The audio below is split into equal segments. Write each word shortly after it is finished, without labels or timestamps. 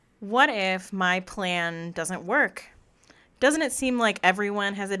What if my plan doesn't work? Doesn't it seem like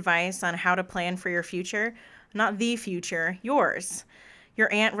everyone has advice on how to plan for your future? Not the future, yours.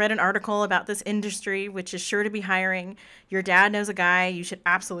 Your aunt read an article about this industry, which is sure to be hiring. Your dad knows a guy you should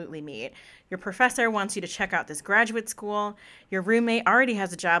absolutely meet. Your professor wants you to check out this graduate school. Your roommate already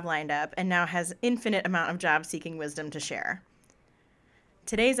has a job lined up and now has infinite amount of job-seeking wisdom to share.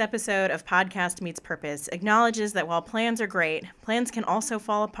 Today's episode of Podcast Meets Purpose acknowledges that while plans are great, plans can also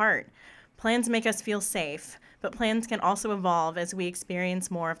fall apart. Plans make us feel safe, but plans can also evolve as we experience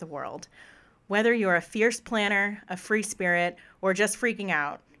more of the world. Whether you're a fierce planner, a free spirit, or just freaking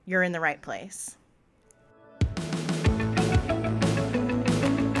out, you're in the right place.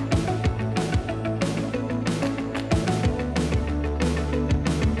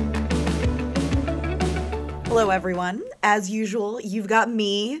 Hello, everyone. As usual, you've got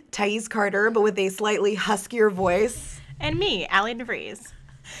me, Thais Carter, but with a slightly huskier voice. And me, Allie DeVries.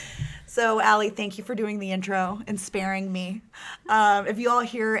 So, Allie, thank you for doing the intro and sparing me. If you all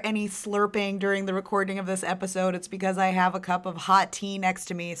hear any slurping during the recording of this episode, it's because I have a cup of hot tea next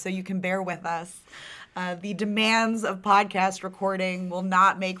to me, so you can bear with us. The demands of podcast recording will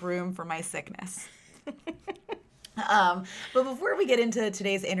not make room for my sickness. But before we get into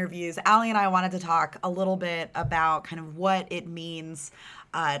today's interviews, Allie and I wanted to talk a little bit about kind of what it means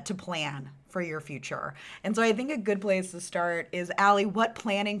to plan for your future. And so I think a good place to start is, Allie, what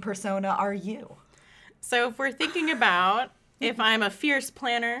planning persona are you? So if we're thinking about if I'm a fierce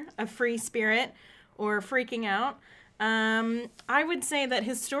planner, a free spirit, or freaking out, I would say that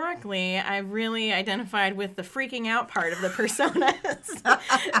historically I've really identified with the freaking out part of the personas.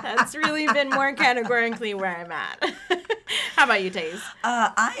 That's really been more categorically where I'm at. How about you, Thais?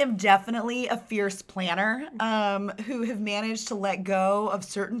 I am definitely a fierce planner who have managed to let go of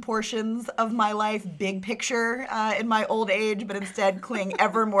certain portions of my life, big picture, in my old age, but instead cling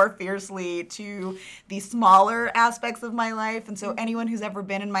ever more fiercely to the smaller aspects of my life. And so anyone who's ever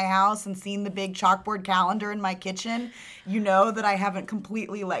been in my house and seen the big chalkboard calendar in my kitchen, you know that I haven't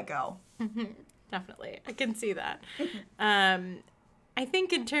completely let go. Definitely. I can see that. I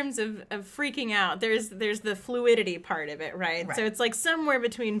think in terms of freaking out, there's the fluidity part of it, right? So it's like somewhere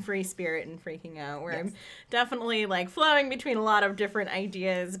between free spirit and freaking out, where I'm definitely like flowing between a lot of different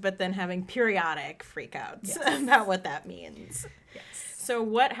ideas, but then having periodic freakouts about what that means. Yes. So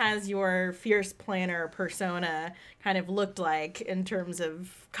what has your fierce planner persona kind of looked like in terms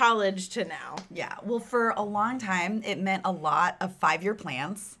of college to now? Yeah, well, for a long time, it meant a lot of 5-year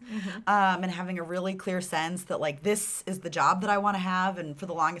plans and having a really clear sense that, like, this is the job that I want to have. And for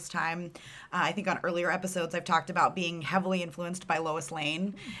the longest time, I think on earlier episodes, I've talked about being heavily influenced by Lois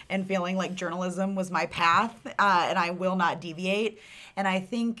Lane and feeling like journalism was my path and I will not deviate. And I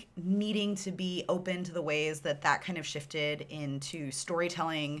think needing to be open to the ways that that kind of shifted into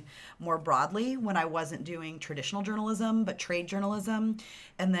storytelling more broadly when I wasn't doing traditional journalism, but trade journalism.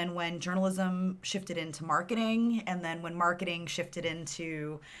 And then when journalism shifted into marketing, and then when marketing shifted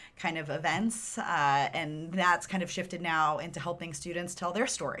into kind of events, and that's kind of shifted now into helping students tell their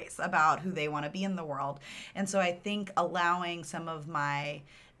stories about who they want to be in the world. And so I think allowing some of my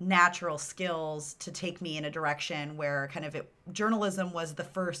natural skills to take me in a direction where kind of journalism was the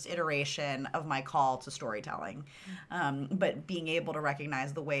first iteration of my call to storytelling, but being able to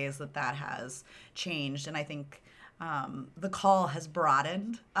recognize the ways that that has changed. And I think the call has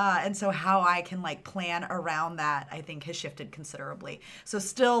broadened. And so how I can like plan around that, I think, has shifted considerably. So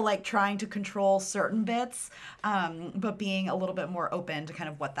still like trying to control certain bits, but being a little bit more open to kind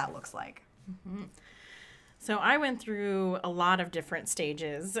of what that looks like. Mm-hmm. So I went through a lot of different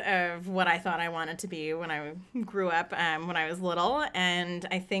stages of what I thought I wanted to be when I grew up, when I was little. And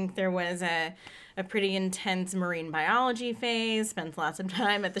I think there was a pretty intense marine biology phase, spent lots of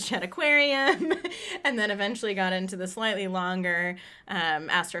time at the Shedd Aquarium, and then eventually got into the slightly longer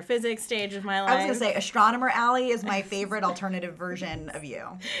astrophysics stage of my life. I was going to say, Astronomer Allie is my favorite alternative version of you.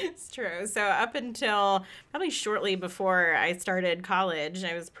 It's true. So up until probably shortly before I started college,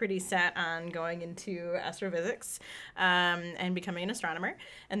 I was pretty set on going into astrophysics and becoming an astronomer,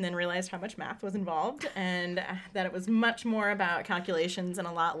 and then realized how much math was involved and that it was much more about calculations and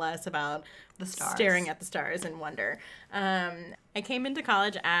a lot less about the stars. Staring at the stars in wonder. I came into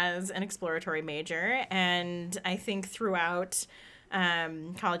college as an exploratory major, and I think throughout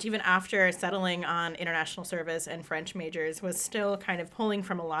college, even after settling on international service and French majors, was still kind of pulling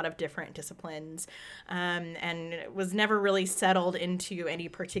from a lot of different disciplines, and was never really settled into any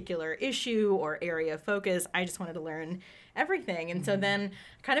particular issue or area of focus. I just wanted to learn everything. And so then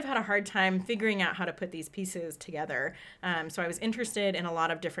kind of had a hard time figuring out how to put these pieces together. So I was interested in a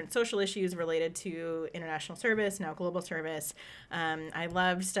lot of different social issues related to international service, now global service. I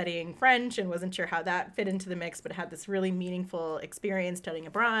loved studying French and wasn't sure how that fit into the mix, but had this really meaningful experience studying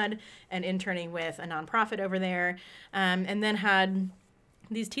abroad and interning with a nonprofit over there. And then had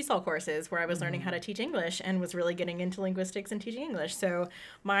these TESOL courses where I was learning how to teach English and was really getting into linguistics and teaching English. So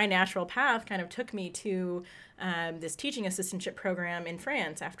my natural path kind of took me to this teaching assistantship program in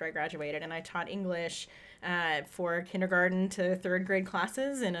France after I graduated. And I taught English for kindergarten to third grade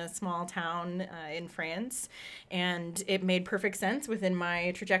classes in a small town in France. And it made perfect sense within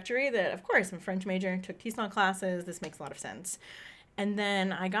my trajectory that, of course, I'm a French major, took TESOL classes. This makes a lot of sense. And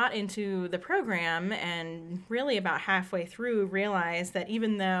then I got into the program and really about halfway through realized that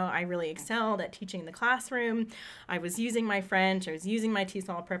even though I really excelled at teaching in the classroom, I was using my French, I was using my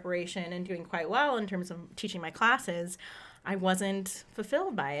TESOL preparation and doing quite well in terms of teaching my classes, I wasn't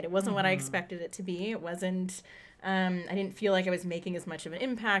fulfilled by it. It wasn't what I expected it to be. It wasn't, I didn't feel like I was making as much of an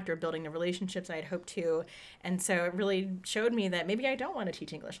impact or building the relationships I had hoped to. And so it really showed me that maybe I don't want to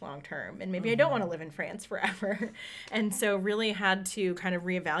teach English long term and maybe I don't want to live in France forever. And so really had to kind of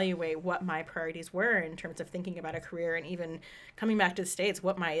reevaluate what my priorities were in terms of thinking about a career and even coming back to the States,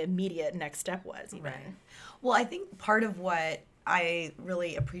 what my immediate next step was even. Right. Well, I think part of what I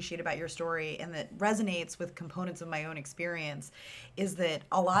really appreciate about your story and that resonates with components of my own experience is that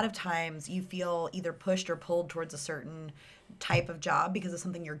a lot of times you feel either pushed or pulled towards a certain type of job because of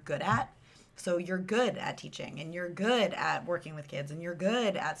something you're good at. So you're good at teaching and you're good at working with kids and you're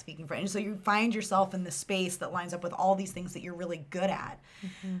good at speaking French. And so you find yourself in this space that lines up with all these things that you're really good at.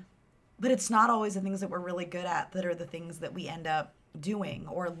 Mm-hmm. But it's not always the things that we're really good at that are the things that we end up doing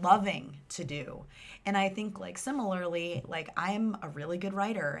or loving to do. And I think like similarly, like I'm a really good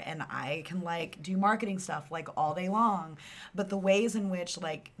writer and I can like do marketing stuff like all day long, but the ways in which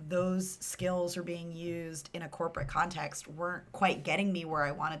like those skills are being used in a corporate context weren't quite getting me where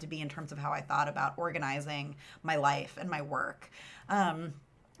I wanted to be in terms of how I thought about organizing my life and my work.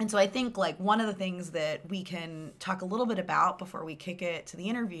 And so I think like one of the things that we can talk a little bit about before we kick it to the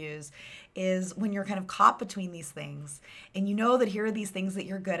interviews is when you're kind of caught between these things and you know that here are these things that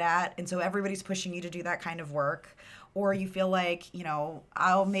you're good at and so everybody's pushing you to do that kind of work, or you feel like, you know,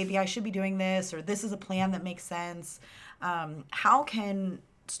 oh, maybe I should be doing this, or this is a plan that makes sense. How can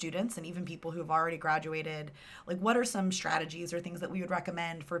students and even people who have already graduated, like what are some strategies or things that we would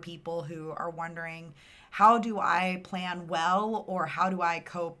recommend for people who are wondering, how do I plan well, or how do I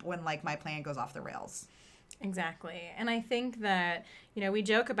cope when like my plan goes off the rails? Exactly. And I think that, you know, we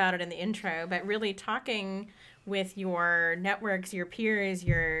joke about it in the intro, but really talking with your networks, your peers,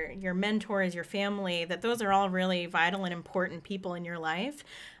 your mentors, your family, that those are all really vital and important people in your life.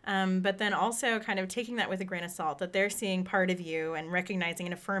 But then also kind of taking that with a grain of salt, that they're seeing part of you and recognizing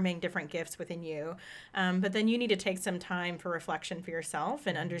and affirming different gifts within you. But then you need to take some time for reflection for yourself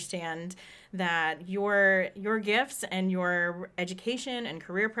and understand that your gifts and your education and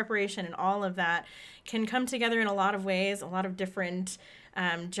career preparation and all of that can come together in a lot of ways, a lot of different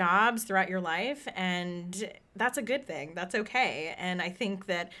jobs throughout your life, and that's a good thing. That's okay. And I think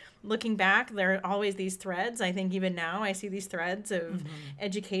that looking back, there are always these threads. I think even now I see these threads of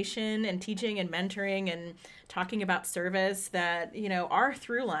education and teaching and mentoring and talking about service that, you know, are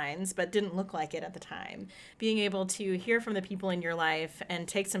through lines, but didn't look like it at the time. Being able to hear from the people in your life and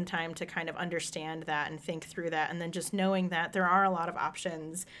take some time to kind of understand that and think through that, and then just knowing that there are a lot of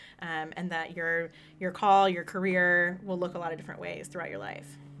options, and that your call, your career will look a lot of different ways throughout your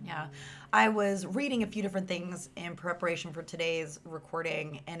life. Yeah. I was reading a few different things in preparation for today's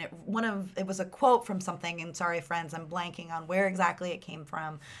recording, and it was a quote from something, and sorry friends, I'm blanking on where exactly it came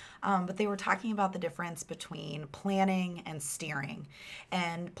from, but they were talking about the difference between planning and steering.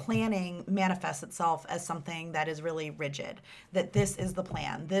 And planning manifests itself as something that is really rigid, that this is the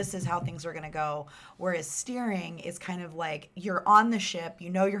plan, this is how things are going to go, whereas steering is kind of like you're on the ship, you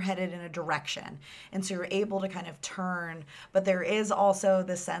know you're headed in a direction, and so you're able to kind of turn, but there is also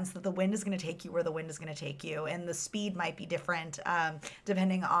the sense that the wind is going to take you where the wind is going to take you, and the speed might be different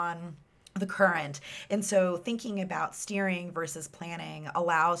depending on the current. And so thinking about steering versus planning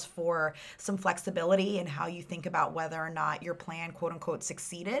allows for some flexibility in how you think about whether or not your plan, quote unquote,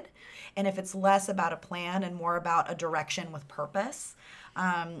 succeeded. And if it's less about a plan and more about a direction with purpose,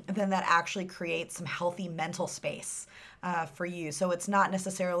 then that actually creates some healthy mental space for you. So it's not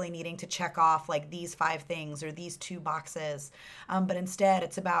necessarily needing to check off like these 5 things or these 2 boxes, but instead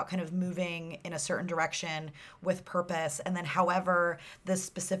it's about kind of moving in a certain direction with purpose. And then however the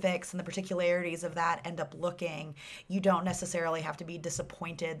specifics and the particularities of that end up looking, you don't necessarily have to be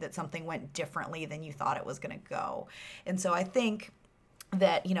disappointed that something went differently than you thought it was going to go. And so I think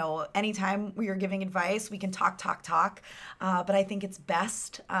that, anytime we are giving advice, we can talk. But I think it's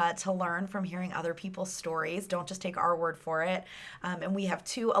best to learn from hearing other people's stories. Don't just take our word for it. And we have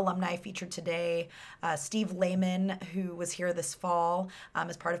 2 alumni featured today. Steve Lehman, who was here this fall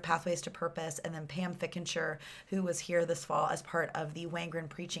as part of Pathways to Purpose, and then Pam Fickenshire, who was here this fall as part of the Wangren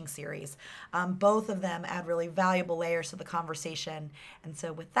Preaching Series. Both of them add really valuable layers to the conversation. And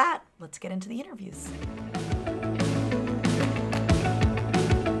so with that, let's get into the interviews.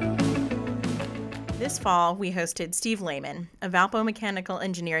 This fall, we hosted Steve Lehman, a Valpo mechanical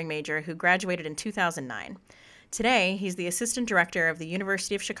engineering major who graduated in 2009. Today, he's the assistant director of the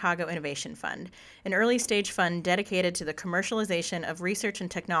University of Chicago Innovation Fund, an early-stage fund dedicated to the commercialization of research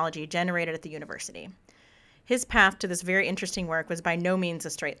and technology generated at the university. His path to this very interesting work was by no means a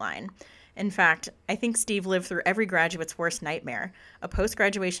straight line. In fact, I think Steve lived through every graduate's worst nightmare. A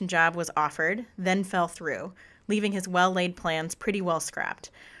post-graduation job was offered, then fell through, leaving his well-laid plans pretty well scrapped.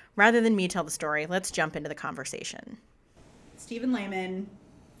 Rather than me tell the story, let's jump into the conversation. Stephen Lehman,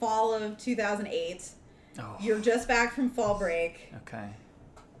 fall of 2008. Oh. You're just back from fall break. Okay.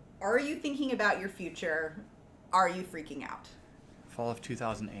 Are you thinking about your future? Are you freaking out? Fall of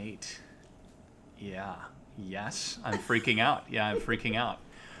 2008. Yeah. Yes, I'm freaking out. Yeah, I'm freaking out.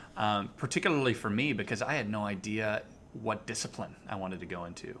 Particularly for me because I had no idea what discipline I wanted to go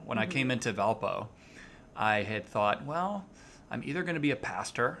into. When I came into Valpo, I had thought, well, I'm either going to be a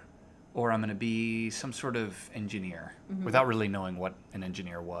pastor or I'm going to be some sort of engineer without really knowing what an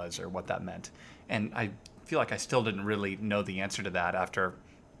engineer was or what that meant. And I feel like I still didn't really know the answer to that after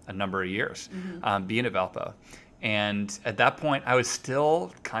a number of years being at Valpo. And at that point, I was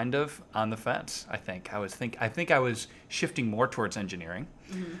still kind of on the fence, I think. I think I was shifting more towards engineering.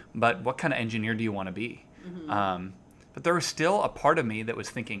 But what kind of engineer do you want to be? But there was still a part of me that was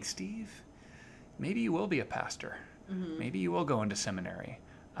thinking, Steve, maybe you will be a pastor. Maybe you will go into seminary,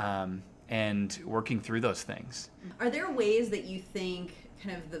 and working through those things. Are there ways that you think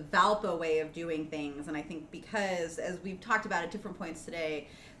kind of the Valpo way of doing things, and I think because, as we've talked about at different points today,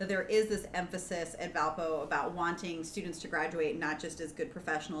 that there is this emphasis at Valpo about wanting students to graduate not just as good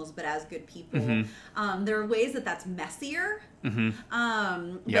professionals, but as good people. There are ways that that's messier.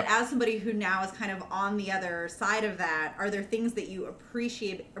 But as somebody who now is kind of on the other side of that, are there things that you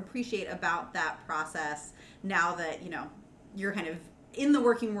appreciate about that process now that, you're kind of in the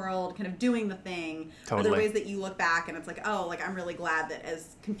working world, kind of doing the thing? Totally. Are there ways that you look back and it's like, oh, like I'm really glad that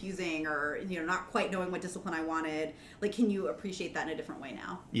as confusing or, not quite knowing what discipline I wanted, like, can you appreciate that in a different way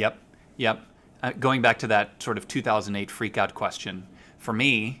now? Yep. Going back to that sort of 2008 freak out question, for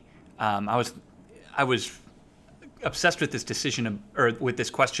me, I was obsessed with this decision or with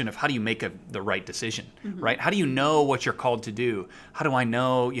this question of how do you make the right decision, right? How do you know what you're called to do? How do I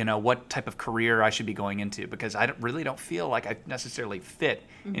know, what type of career I should be going into? Because I really don't feel like I necessarily fit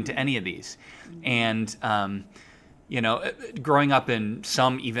into any of these. And, growing up in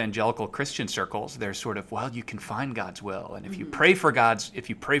some evangelical Christian circles, there's sort of, well, you can find God's will. And if you pray for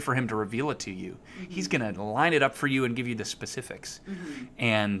him to reveal it to you, he's going to line it up for you and give you the specifics.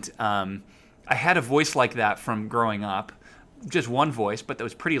 And, I had a voice like that from growing up, just one voice, but that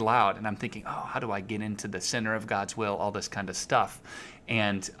was pretty loud. And I'm thinking, oh, how do I get into the center of God's will, all this kind of stuff.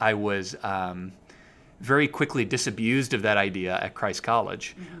 And I was very quickly disabused of that idea at Christ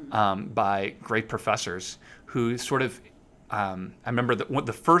College by great professors who sort of, I remember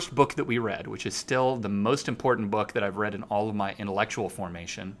the first book that we read, which is still the most important book that I've read in all of my intellectual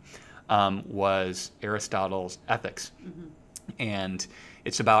formation, was Aristotle's Ethics. And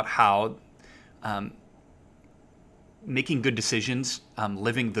it's about how making good decisions,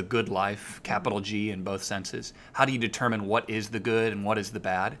 living the good life, capital G in both senses. How do you determine what is the good and what is the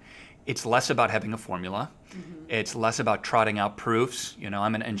bad? It's less about having a formula. It's less about trotting out proofs.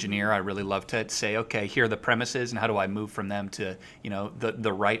 I'm an engineer. I really love to say, okay, here are the premises and how do I move from them to,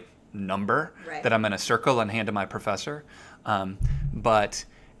 the right number that I'm going to circle and hand to my professor. But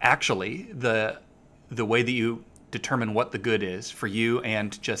actually, the way that you determine what the good is for you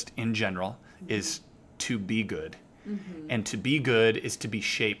and just in general is to be good. And to be good is to be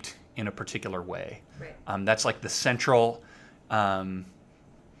shaped in a particular way. That's like the central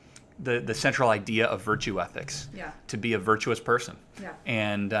the central idea of virtue ethics. To be a virtuous person.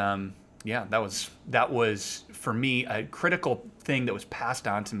 And Yeah, that was for me a critical thing that was passed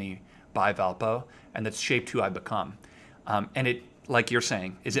on to me by Valpo, and that's shaped who I've become. And it, like you're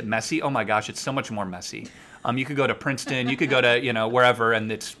saying, is it messy? Oh my gosh, it's so much more messy. You could go to Princeton, you could go to wherever,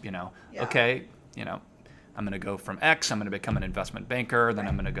 and it's Yeah. okay, I'm going to go from X, I'm going to become an investment banker, then Right.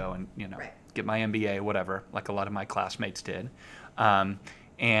 I'm going to go and Right. get my MBA, whatever, like a lot of my classmates did, and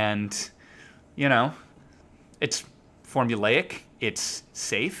it's formulaic, it's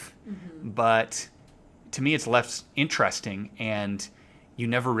safe, but to me it's less interesting, and you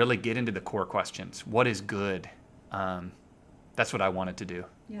never really get into the core questions. What is good? That's what I wanted to do.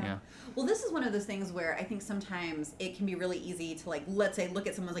 Yeah. Well, this is one of those things where I think sometimes it can be really easy to, like, let's say, look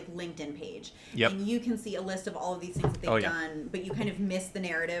at someone's like LinkedIn page, Yep. and you can see a list of all of these things that they've Oh, yeah. done, but you kind of miss the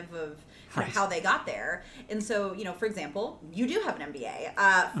narrative of Right. how they got there. And so, for example, you do have an MBA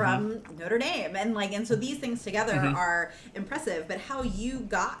from Notre Dame, and so these things together are impressive. But how you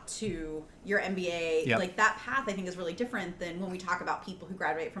got to your MBA, Yep. like that path, I think is really different than when we talk about people who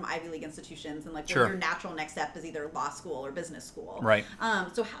graduate from Ivy League institutions and Sure. your natural next step is either law school or business school. Right.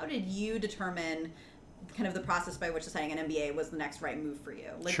 So how did you determine kind of the process by which deciding an MBA was the next right move for you?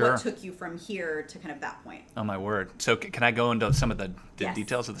 Like, Sure. what took you from here to kind of that point? Oh my word. So can I go into some of the Yes,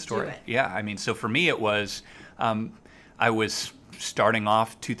 details of the do story? it. Yeah. I mean, so for me it was, I was starting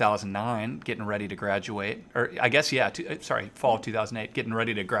off 2009, getting ready to graduate, or I guess, fall of 2008, getting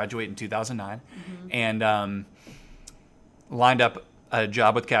ready to graduate in 2009, and lined up a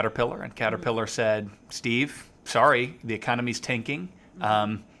job with Caterpillar, and Caterpillar said, Steve, sorry, the economy's tanking.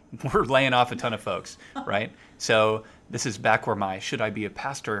 We're laying off a ton of folks, right? So this is back where my should I be a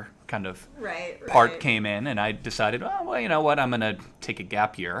pastor kind of Right. part came in, and I decided, oh, well, you know what, I'm going to take a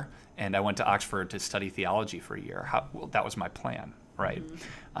gap year, and I went to Oxford to study theology for a year. That was my plan, right?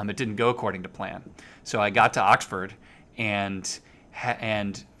 It didn't go according to plan. So I got to Oxford, and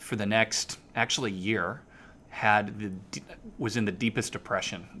for the next actually year, was in the deepest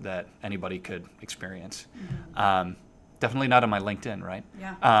depression that anybody could experience. Definitely not on my LinkedIn, right?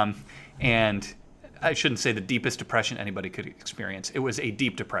 Yeah. And I shouldn't say the deepest depression anybody could experience. It was a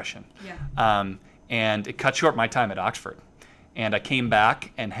deep depression. Yeah. And it cut short my time at Oxford. And I came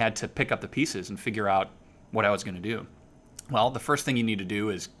back and had to pick up the pieces and figure out what I was going to do. Well, the first thing you need to do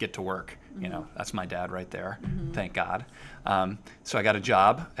is get to work. That's my dad right there. Thank God. So I got a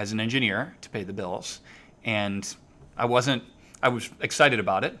job as an engineer to pay the bills. And I was excited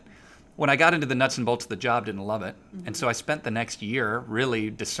about it. When I got into the nuts and bolts of the job, didn't love it. And so I spent the next year really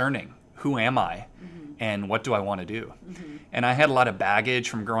discerning, who am I and what do I want to do? And I had a lot of baggage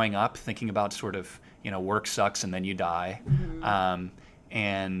from growing up, thinking about sort of, work sucks and then you die.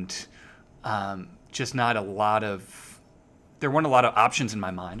 Just not a lot of, there weren't a lot of options in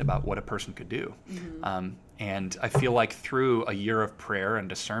my mind about what a person could do. And I feel like through a year of prayer and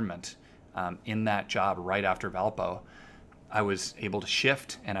discernment in that job right after Valpo, I was able to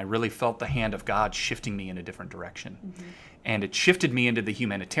shift, and I really felt the hand of God shifting me in a different direction. And it shifted me into the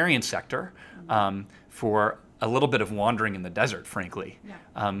humanitarian sector for a little bit of wandering in the desert, frankly,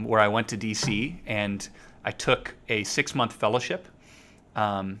 where I went to D.C. and I took a 6-month fellowship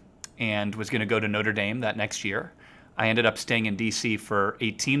and was going to go to Notre Dame that next year. I ended up staying in D.C. for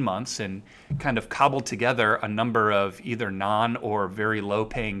 18 months and kind of cobbled together a number of either non or very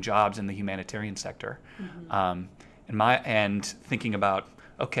low-paying jobs in the humanitarian sector. And thinking about,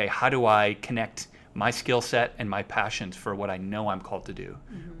 okay, how do I connect my skill set and my passions for what I know I'm called to do,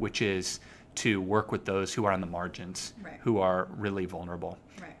 which is to work with those who are on the margins, who are really vulnerable.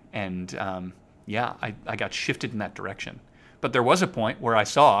 Right. And I got shifted in that direction. But there was a point where I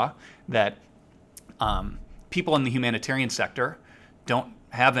saw that people in the humanitarian sector don't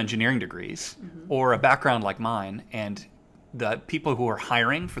have engineering degrees or a background like mine, and the people who are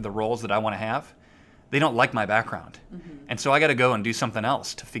hiring for the roles that I want to have, they don't like my background. And so I got to go and do something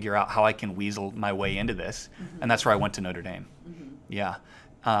else to figure out how I can weasel my way into this. And that's where I went to Notre Dame. Yeah.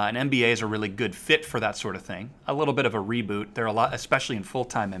 An MBA is a really good fit for that sort of thing. A little bit of a reboot. There are a lot, especially in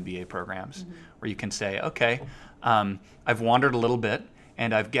full-time MBA programs, where you can say, okay, I've wandered a little bit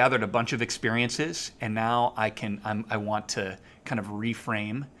and I've gathered a bunch of experiences, and now I want to kind of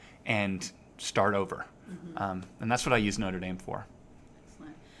reframe and start over. And that's what I use Notre Dame for.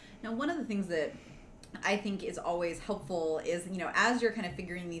 Excellent. Now, one of the things that I think is always helpful is, as you're kind of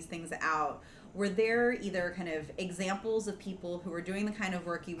figuring these things out, were there either kind of examples of people who were doing the kind of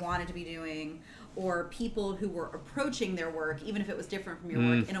work you wanted to be doing, or people who were approaching their work, even if it was different from your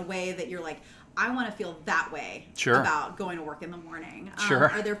work, in a way that you're like, I want to feel that way about going to work in the morning?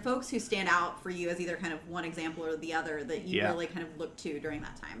 Are there folks who stand out for you as either kind of one example or the other that you really kind of look to during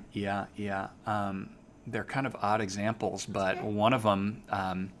that time? Yeah. They're kind of odd examples, but one of them,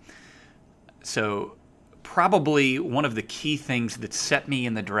 so probably one of the key things that set me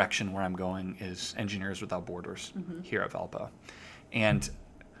in the direction where I'm going is Engineers Without Borders here at Valpo. And,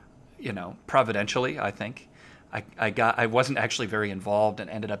 providentially, I think, I wasn't actually very involved and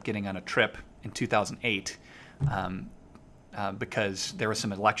ended up getting on a trip in 2008 because there was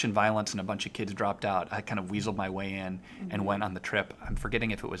some election violence and a bunch of kids dropped out. I kind of weaseled my way in and went on the trip. I'm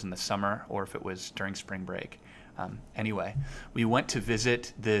forgetting if it was in the summer or if it was during spring break. Anyway, we went to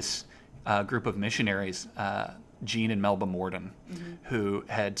visit this group of missionaries, Gene and Melba Morden, who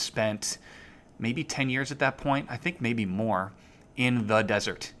had spent maybe 10 years at that point, I think maybe more, in the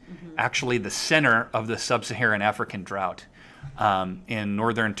desert, actually the center of the sub-Saharan African drought in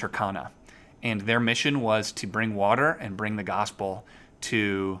northern Turkana. And their mission was to bring water and bring the gospel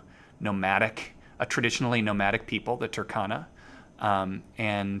to a traditionally nomadic people, the Turkana.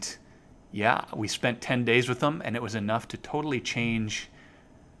 We spent 10 days with them, and it was enough to totally change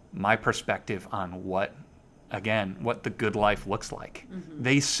my perspective on what the good life looks like.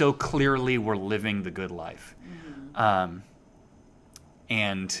 They so clearly were living the good life.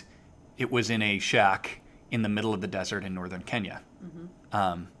 And it was in a shack in the middle of the desert in northern Kenya.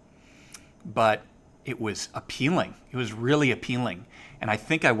 But it was appealing. It was really appealing. And I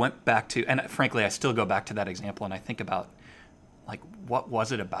think I went back to, and frankly, I still go back to that example and I think about, like, what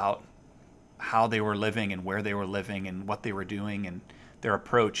was it about how they were living and where they were living and what they were doing and their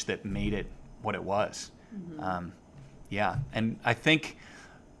approach that made it what it was. And I think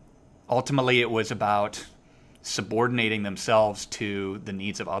ultimately it was about subordinating themselves to the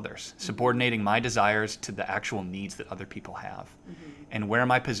needs of others, subordinating my desires to the actual needs that other people have. And where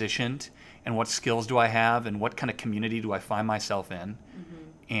am I positioned and what skills do I have and what kind of community do I find myself in?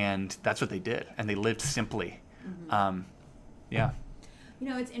 And that's what they did. And they lived simply.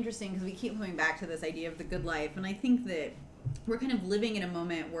 It's interesting because we keep coming back to this idea of the good life. And I think that we're kind of living in a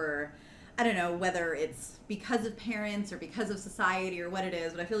moment where, I don't know whether it's because of parents or because of society or what it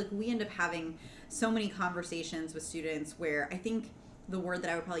is, but I feel like we end up having so many conversations with students where I think the word that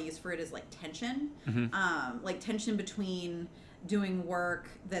I would probably use for it is like tension. Like tension between doing work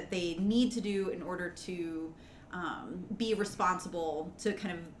that they need to do in order to be responsible to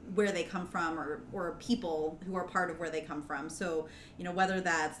kind of where they come from or people who are part of where they come from. So, whether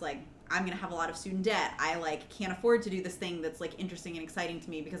that's like, I'm going to have a lot of student debt. I can't afford to do this thing that's interesting and exciting to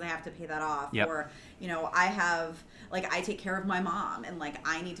me because I have to pay that off. Yep. Or, I take care of my mom and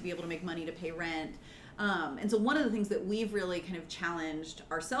I need to be able to make money to pay rent. And so one of the things that we've really kind of challenged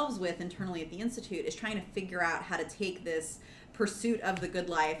ourselves with internally at the Institute is trying to figure out how to take this pursuit of the good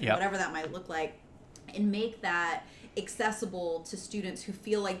life, Yep. whatever that might look like, and make that accessible to students who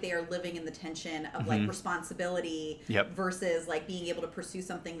feel like they are living in the tension of responsibility Yep. versus being able to pursue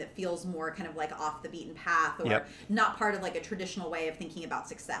something that feels more kind of off the beaten path or Yep. not part of a traditional way of thinking about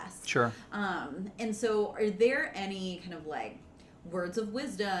success. Sure. And so are there any kind of words of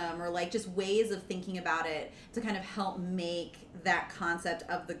wisdom or just ways of thinking about it to kind of help make that concept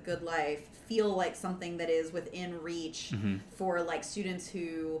of the good life feel like something that is within reach for students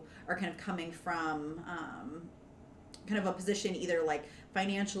who are kind of coming from kind of a position either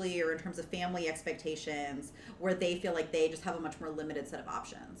financially or in terms of family expectations where they feel like they just have a much more limited set of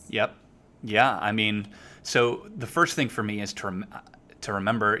options? Yep. Yeah. I mean, so the first thing for me is to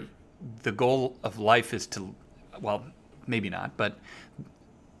remember the goal of life is to, well, maybe not, but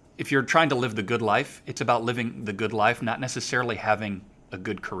if you're trying to live the good life, it's about living the good life, not necessarily having a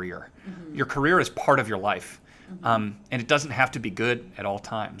good career. Your career is part of your life, and it doesn't have to be good at all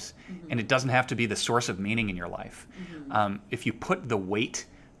times, and it doesn't have to be the source of meaning in your life. If you put the weight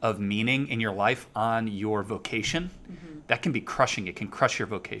of meaning in your life on your vocation, that can be crushing. It can crush your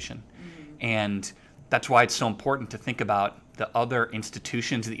vocation. And that's why it's so important to think about the other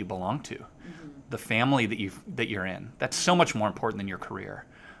institutions that you belong to, the family that you're in. That's so much more important than your career.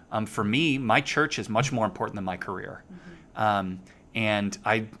 For me, my church is much more important than my career. And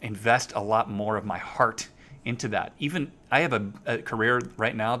I invest a lot more of my heart into that. Even I have a career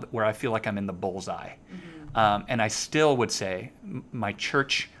right now where I feel like I'm in the bullseye. And I still would say my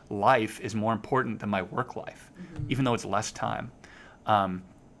church life is more important than my work life, even though it's less time.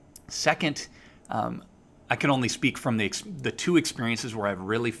 Second, I can only speak from the two experiences where I've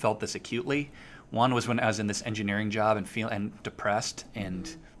really felt this acutely. One was when I was in this engineering job and depressed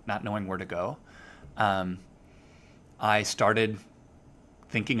and not knowing where to go. I started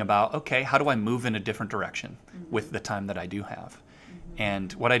thinking about, okay, how do I move in a different direction with the time that I do have?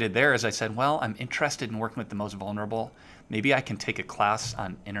 And what I did there is I said, well, I'm interested in working with the most vulnerable. Maybe I can take a class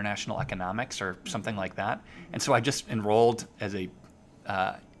on international economics or something like that. And so I just enrolled as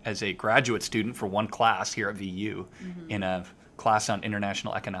a graduate student for one class here at VU in a class on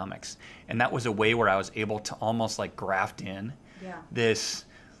international economics. And that was a way where I was able to almost like graft in this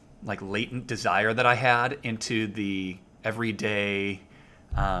like latent desire that I had into the everyday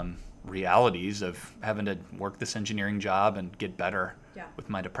realities of having to work this engineering job and get better with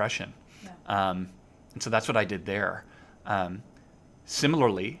my depression. And so that's what I did there.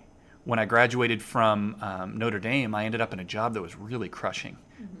 Similarly, when I graduated from Notre Dame, I ended up in a job that was really crushing,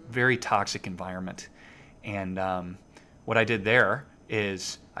 very toxic environment. And what I did there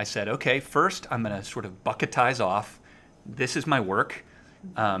is I said, okay, first I'm going to sort of bucketize off. This is my work.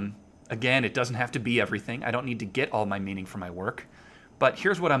 Again, it doesn't have to be everything. I don't need to get all my meaning from my work. But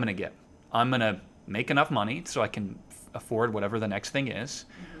here's what I'm going to get. I'm going to make enough money so I can afford whatever the next thing is.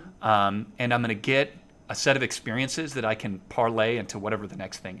 And I'm going to get a set of experiences that I can parlay into whatever the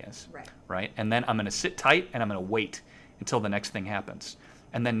next thing is. Right? And then I'm going to sit tight and I'm going to wait until the next thing happens.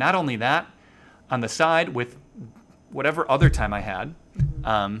 And then not only that, on the side with whatever other time I had,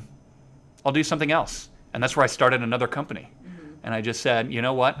 I'll do something else. And that's where I started another company. And I just said, you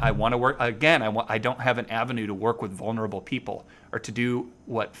know what? I want to work again. I don't have an avenue to work with vulnerable people or to do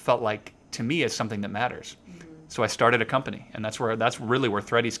what felt like to me is something that matters. So I started a company, and that's really where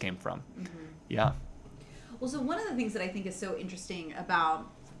Threadies came from. Yeah. Well, so one of the things that I think is so interesting about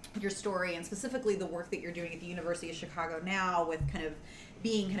your story, and specifically the work that you're doing at the University of Chicago now, with kind of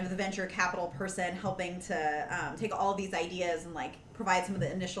being kind of the venture capital person, helping to take all of these ideas and like provide some of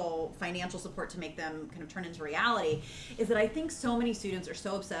the initial financial support to make them kind of turn into reality, is that I think so many students are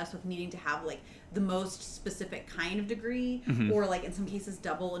so obsessed with needing to have like the most specific kind of degree, or like in some cases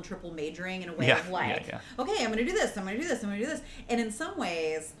double and triple majoring in a way of like, okay, I'm going to do this, I'm going to do this, I'm going to do this. And in some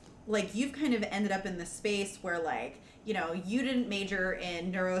ways, like you've kind of ended up in this space where like, you know, you didn't major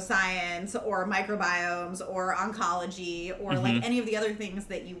in neuroscience or microbiomes or oncology or like any of the other things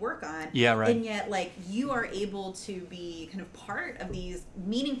that you work on. Yeah, right. And yet like you are able to be kind of part of these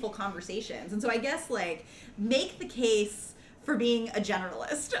meaningful conversations. And so I guess like make the case for being a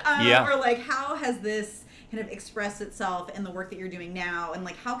generalist. Or like how has this kind of expressed itself in the work that you're doing now, and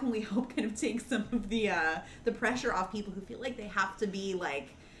like how can we help kind of take some of the pressure off people who feel like they have to be like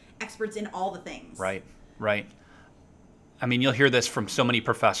experts in all the things. Right. I mean, you'll hear this from so many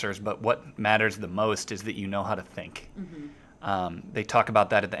professors, but what matters the most is that you know how to think. They talk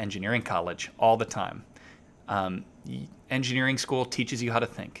about that at the engineering college all the time. Engineering school teaches you how to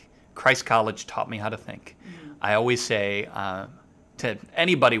think. Christ College taught me how to think. I always say to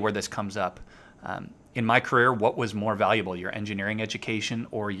anybody where this comes up, in my career, what was more valuable, your engineering education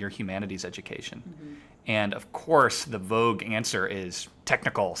or your humanities education? And of course, the vogue answer is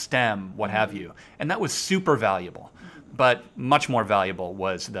technical, STEM, what have you. And that was super valuable. But much more valuable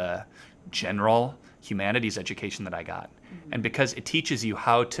was the general humanities education that I got. And because it teaches you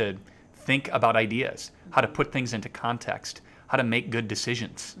how to think about ideas, how to put things into context, how to make good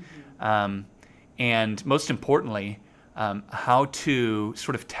decisions. And most importantly, how to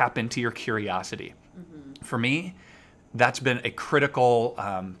sort of tap into your curiosity. For me, that's been a critical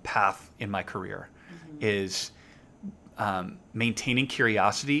path in my career, is maintaining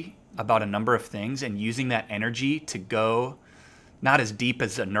curiosity about a number of things and using that energy to go not as deep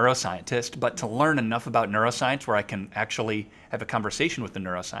as a neuroscientist, but to learn enough about neuroscience where I can actually have a conversation with the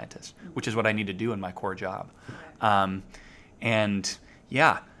neuroscientist, which is what I need to do in my core job. And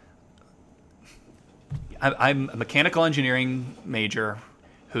yeah, I'm a mechanical engineering major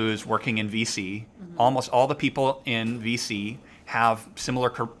who's working in VC. Almost all the people in VC have similar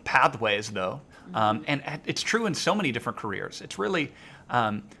pathways, though. And it's true in so many different careers. It's really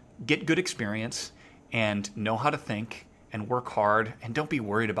get good experience and know how to think and work hard, and don't be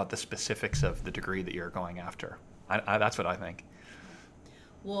worried about the specifics of the degree that you're going after. That's what I think.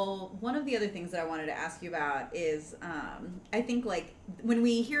 Well, one of the other things that I wanted to ask you about is, I think like when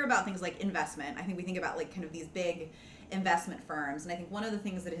we hear about things like investment, I think we think about like kind of these big investment firms. And I think one of the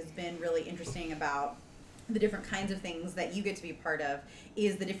things that has been really interesting about the different kinds of things that you get to be part of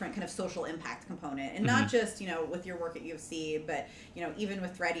is the different kind of social impact component. And not just, you know, with your work at U of C, but, you know, even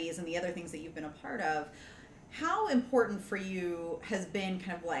with Threadies and the other things that you've been a part of. How important for you has been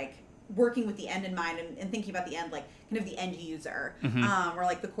kind of like working with the end in mind and thinking about the end, like kind of the end user, or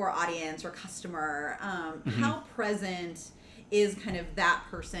like the core audience or customer? How present is kind of that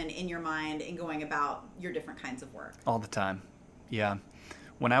person in your mind in going about your different kinds of work? All the time. Yeah.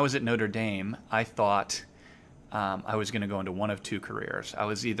 When I was at Notre Dame, I thought I was going to go into one of two careers. I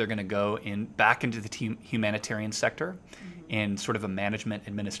was either going to go back into the humanitarian sector in sort of a management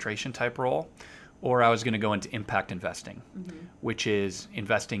administration type role, or I was going to go into impact investing, which is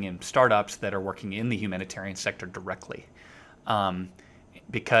investing in startups that are working in the humanitarian sector directly.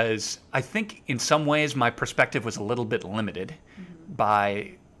 because I think in some ways my perspective was a little bit limited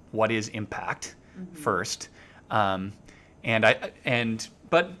by what is impact first. But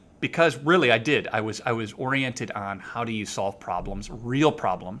because really I was oriented on how do you solve problems, real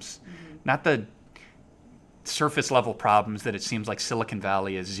problems, not the surface level problems that it seems like Silicon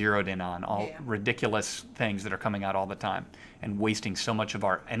Valley is zeroed in on, all ridiculous things that are coming out all the time and wasting so much of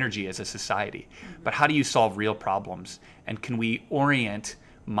our energy as a society. But how do you solve real problems? And can we orient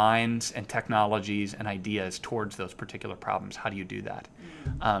minds and technologies and ideas towards those particular problems? How do you do that?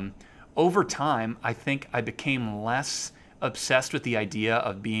 Over time, I think I became less obsessed with the idea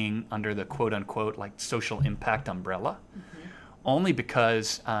of being under the quote unquote like social impact umbrella, only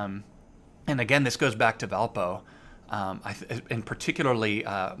because, and again, this goes back to Valpo, and particularly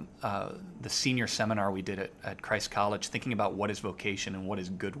the senior seminar we did at Christ College, thinking about what is vocation and what is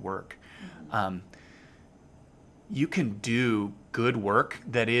good work. You can do good work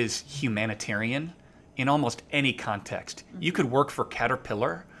that is humanitarian in almost any context. You could work for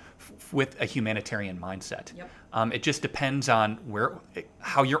Caterpillar with a humanitarian mindset. It just depends on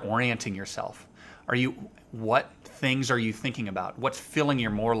how you're orienting yourself. What things are you thinking about? What's filling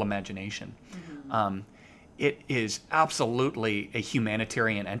your moral imagination? It is absolutely a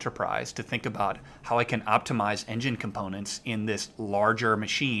humanitarian enterprise to think about how I can optimize engine components in this larger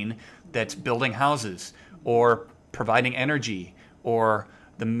machine that's building houses or providing energy or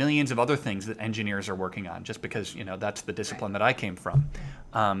the millions of other things that engineers are working on, just because that's the discipline that I came from.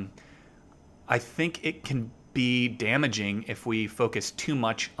 I think it can be damaging if we focus too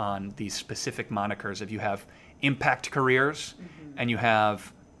much on these specific monikers. If you have impact careers and you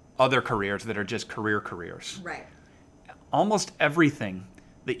have other careers that are just careers. Right. Almost everything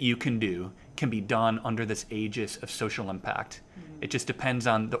that you can do can be done under this aegis of social impact. It just depends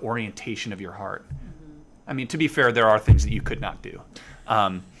on the orientation of your heart. I mean, to be fair, there are things that you could not do.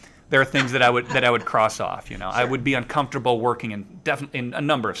 There are things that I would cross off. Sure. I would be uncomfortable working in a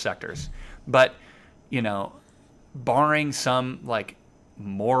number of sectors, but barring some like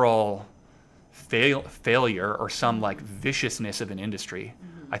moral failure or some like viciousness of an industry,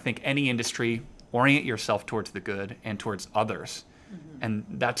 I think any industry, orient yourself towards the good and towards others, and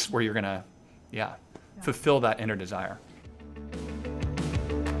that's where you're gonna, fulfill that inner desire.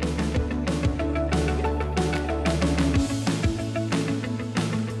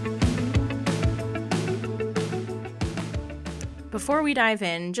 Before we dive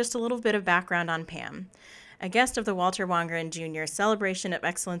in, just a little bit of background on Pam, a guest of the Walter Wangerin Jr. Celebration of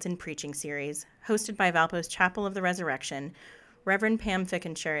Excellence in Preaching series, hosted by Valpo's Chapel of the Resurrection. Reverend Pam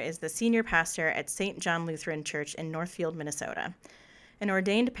Fickenshire is the senior pastor at St. John Lutheran Church in Northfield, Minnesota. An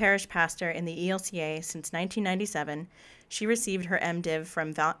ordained parish pastor in the ELCA since 1997, she received her MDiv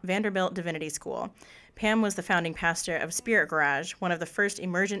from Vanderbilt Divinity School. Pam was the founding pastor of Spirit Garage, one of the first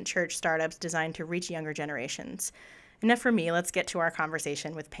emergent church startups designed to reach younger generations. Enough for me. Let's get to our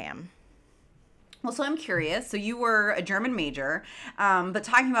conversation with Pam. Well, so I'm curious. So you were a German major, but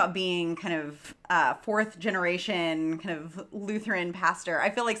talking about being kind of fourth generation kind of Lutheran pastor, I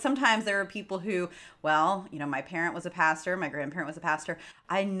feel like sometimes there are people who, my parent was a pastor, my grandparent was a pastor.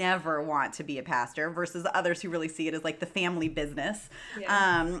 I never want to be a pastor, versus others who really see it as like the family business.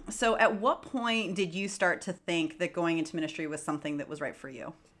 Yeah. So at what point did you start to think that going into ministry was something that was right for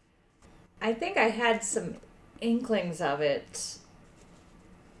you? I think I had some inklings of it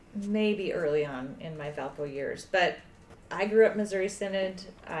maybe early on in my Valpo years, but I grew up Missouri Synod.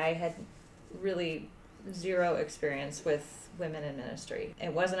 I had really zero experience with women in ministry.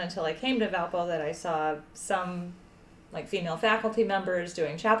 It wasn't until I came to Valpo that I saw some like female faculty members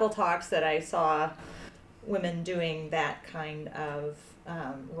doing chapel talks that I saw women doing that kind of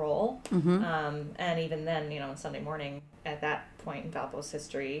role. And even then, on Sunday morning, at that point in Valpo's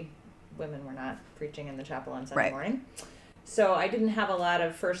history, women were not preaching in the chapel on Sunday morning. So I didn't have a lot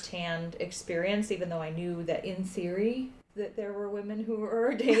of firsthand experience, even though I knew that in theory that there were women who were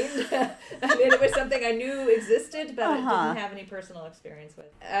ordained. I mean, it was something I knew existed, but I didn't have any personal experience with.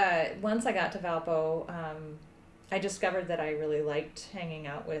 Once I got to Valpo, I discovered that I really liked hanging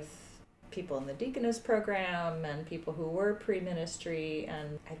out with people in the deaconess program and people who were pre-ministry.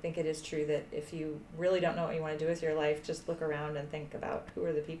 And I think it is true that if you really don't know what you want to do with your life, just look around and think about who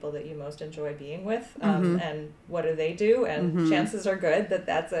are the people that you most enjoy being with, and what do they do, and chances are good that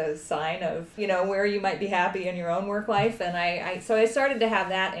that's a sign of where you might be happy in your own work life. And so I started to have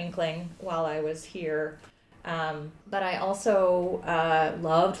that inkling while I was here, but I also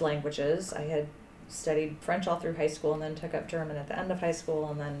loved languages. I had studied French all through high school and then took up German at the end of high school,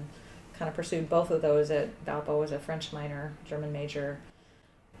 and then kind of pursued both of those at Valpo as a French minor, German major.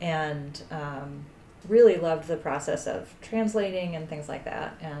 And really loved the process of translating and things like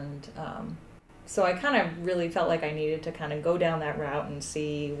that. And so I kind of really felt like I needed to kind of go down that route and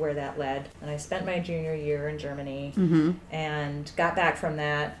see where that led. And I spent my junior year in Germany and got back from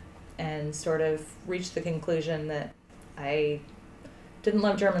that and sort of reached the conclusion that I didn't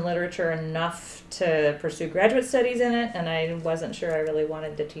love German literature enough to pursue graduate studies in it, and I wasn't sure I really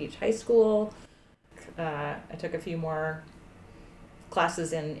wanted to teach high school. I took a few more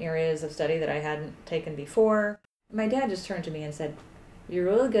classes in areas of study that I hadn't taken before. My dad just turned to me and said, "You're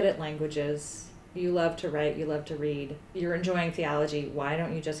really good at languages. You love to write, you love to read. You're enjoying theology. Why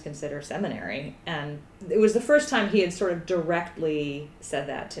don't you just consider seminary?" And it was the first time he had sort of directly said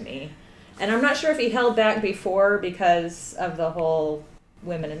that to me. And I'm not sure if he held back before because of the whole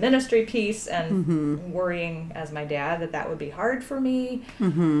women in ministry piece and worrying as my dad that would be hard for me,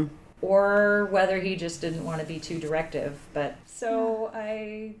 or whether he just didn't want to be too directive. But so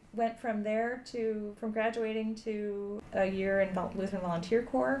I went from there from graduating to a year in Lutheran Volunteer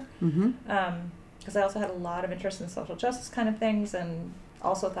Corps, because I also had a lot of interest in social justice kind of things, and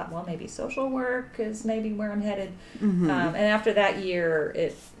also thought, well, maybe social work is maybe where I'm headed. And after that year,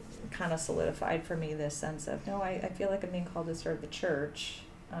 it kind of solidified for me this sense of, no, I feel like I'm being called to serve the church.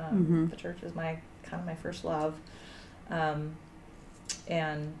 The church is my first love.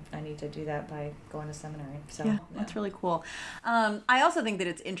 And I need to do that by going to seminary. So yeah, that's really cool. I also think that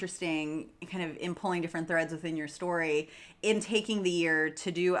it's interesting, kind of in pulling different threads within your story, in taking the year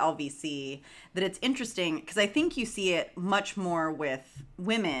to do LVC, that it's interesting because I think you see it much more with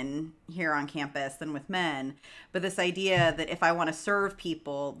women here on campus than with men. But this idea that if I want to serve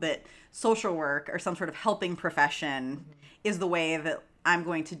people, that social work or some sort of helping profession is the way that I'm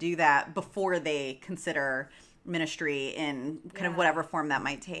going to do that before they consider ministry in kind of whatever form that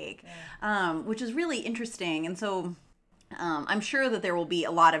might take, which is really interesting. And so I'm sure that there will be a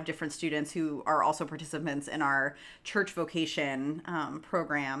lot of different students who are also participants in our church vocation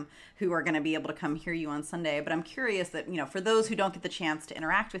program who are going to be able to come hear you on Sunday. But I'm curious that, for those who don't get the chance to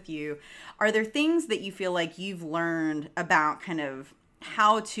interact with you, are there things that you feel like you've learned about kind of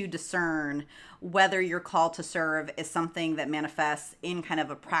how to discern whether your call to serve is something that manifests in kind of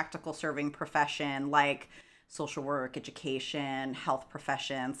a practical serving profession like social work, education, health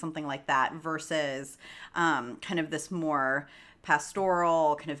profession, something like that, versus kind of this more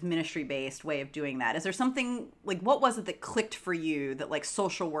pastoral, kind of ministry-based way of doing that? Is there something, like, what was it that clicked for you that, like,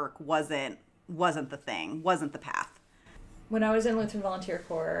 social work wasn't the thing, wasn't the path? When I was in Lutheran Volunteer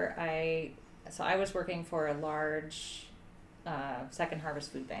Corps, I was working for a large Second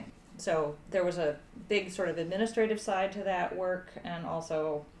Harvest food bank. So there was a big sort of administrative side to that work, and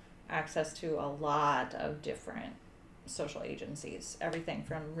also access to a lot of different social agencies, everything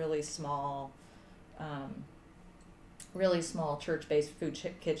from really small church-based food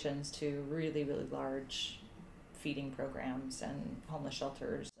kitchens to really, really large feeding programs and homeless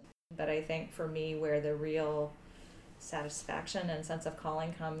shelters. But I think for me, where the real satisfaction and sense of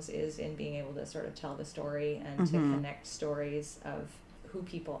calling comes is in being able to sort of tell the story and to connect stories of who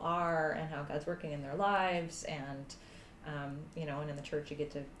people are and how God's working in their lives. And and in the church you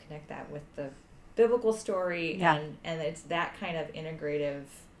get to connect that with the biblical story, and it's that kind of integrative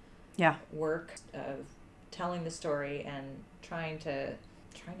work of telling the story and trying to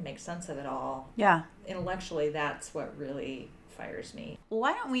make sense of it all. Yeah. Intellectually, that's what really fires me. Well,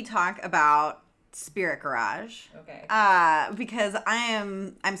 why don't we talk about Spirit Garage? Okay. Because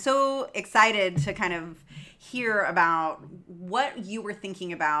I'm so excited to kind of hear about what you were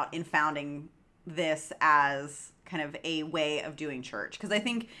thinking about in founding this as kind of a way of doing church. Because I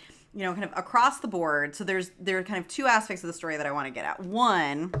think, kind of across the board, so there are kind of two aspects of the story that I want to get at.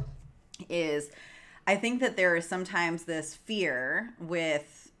 One is I think that there is sometimes this fear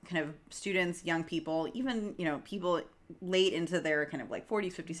with kind of students, young people, even, people late into their kind of like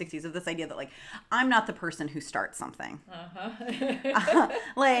 40s, 50s, 60s, of this idea that, like, I'm not the person who starts something.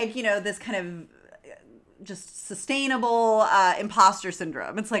 This kind of just sustainable imposter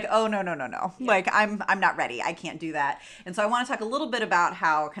syndrome. It's like, oh, no. Yeah. Like, I'm not ready. I can't do that. And so I want to talk a little bit about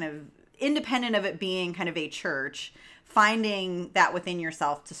how, kind of independent of it being kind of a church, finding that within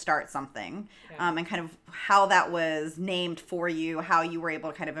yourself to start something, and kind of how that was named for you, how you were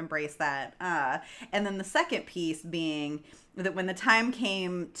able to kind of embrace that. And then the second piece being that when the time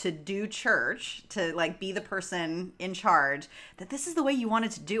came to do church, to like be the person in charge, that this is the way you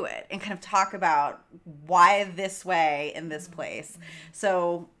wanted to do it, and kind of talk about why this way in this place.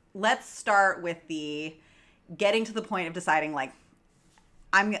 So let's start with the getting to the point of deciding, like,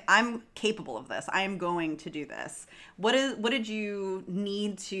 I'm capable of this. I am going to do this. What did you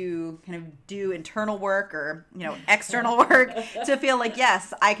need to kind of do, internal work or, external work, to feel like,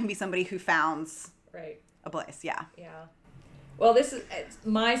 yes, I can be somebody who founds Right. ablaze. Yeah. Yeah. Well, this is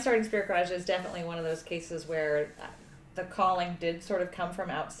my starting Spirit Garage is definitely one of those cases where the calling did sort of come from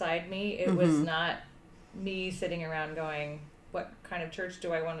outside me. It was not me sitting around going, what kind of church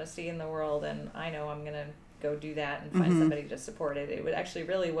do I want to see in the world? And I know I'm going to go do that and find somebody to support it. It actually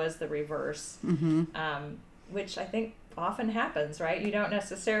really was the reverse, which I think often happens, right? You don't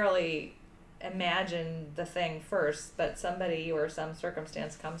necessarily imagine the thing first, but somebody or some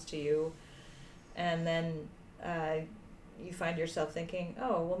circumstance comes to you, and then you find yourself thinking,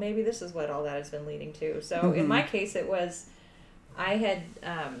 oh, well, maybe this is what all that has been leading to. So in my case, it was, I'd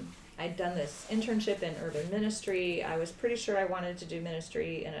done this internship in urban ministry. I was pretty sure I wanted to do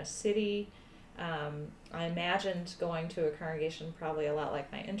ministry in a city. I imagined going to a congregation probably a lot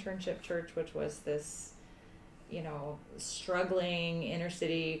like my internship church, which was this, struggling inner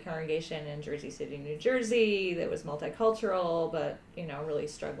city congregation in Jersey City, New Jersey that was multicultural, but, really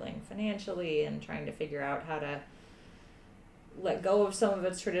struggling financially and trying to figure out how to let go of some of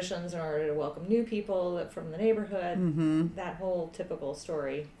its traditions in order to welcome new people from the neighborhood, that whole typical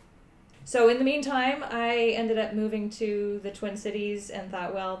story. So in the meantime, I ended up moving to the Twin Cities and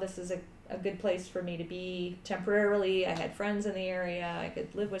thought, well, this is a good place for me to be temporarily. I had friends in the area. I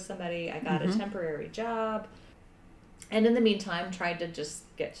could live with somebody. I got a temporary job. And in the meantime, tried to just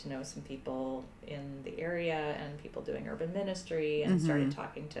get to know some people in the area and people doing urban ministry, and started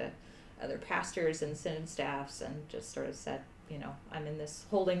talking to other pastors and synod staffs, and just sort of said, I'm in this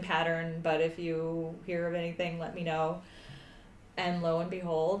holding pattern, but if you hear of anything, let me know. And lo and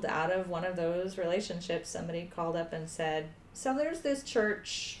behold, out of one of those relationships, somebody called up and said, so there's this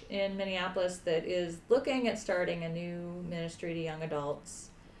church in Minneapolis that is looking at starting a new ministry to young adults.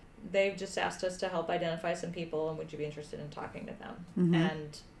 They've just asked us to help identify some people, and would you be interested in talking to them?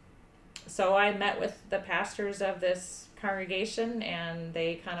 And so I met with the pastors of this congregation, and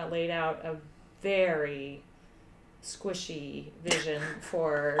they kind of laid out a very squishy vision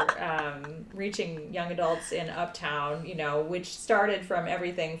for reaching young adults in Uptown, which started from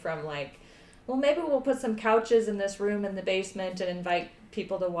everything from like, well, maybe we'll put some couches in this room in the basement and invite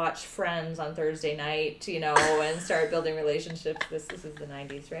people to watch Friends on Thursday night, and start building relationships. This is the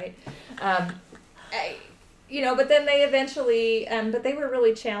 90s, right? But then they eventually, but they were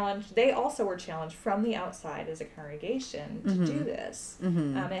really challenged. They also were challenged from the outside as a congregation to do this.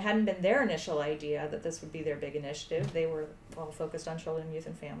 It hadn't been their initial idea that this would be their big initiative. They were all focused on children, youth,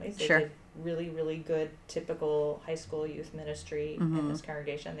 and families. They did really, really good, typical high school youth ministry in this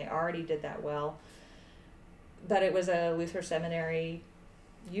congregation. They already did that well. But it was a Luther Seminary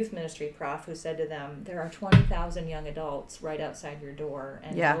youth ministry prof who said to them, there are 20,000 young adults right outside your door,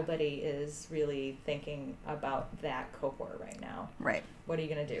 and nobody is really thinking about that cohort right now. Right. What are you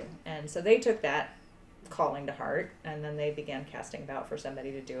going to do? And so they took that calling to heart, and then they began casting about for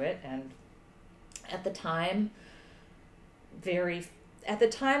somebody to do it. And at the time,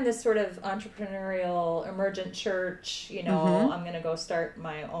 this sort of entrepreneurial emergent church, I'm going to go start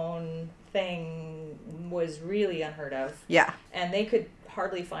my own thing, was really unheard of. Yeah. And they could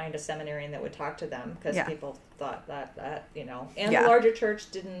hardly find a seminarian that would talk to them, because people thought that and the larger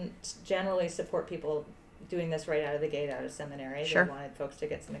church didn't generally support people doing this right out of the gate out of seminary. They wanted folks to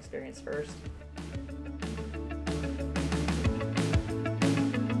get some experience first.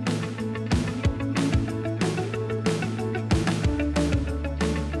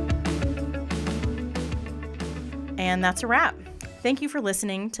 And that's a wrap. Thank you for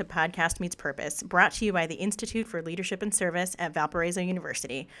listening to Podcast Meets Purpose, brought to you by the Institute for Leadership and Service at Valparaiso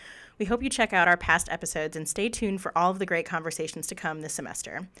University. We hope you check out our past episodes and stay tuned for all of the great conversations to come this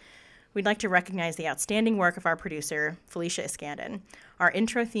semester. We'd like to recognize the outstanding work of our producer, Felicia Iskandon. Our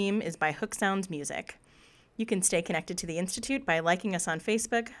intro theme is by Hook Sounds Music. You can stay connected to the Institute by liking us on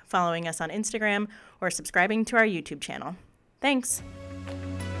Facebook, following us on Instagram, or subscribing to our YouTube channel. Thanks!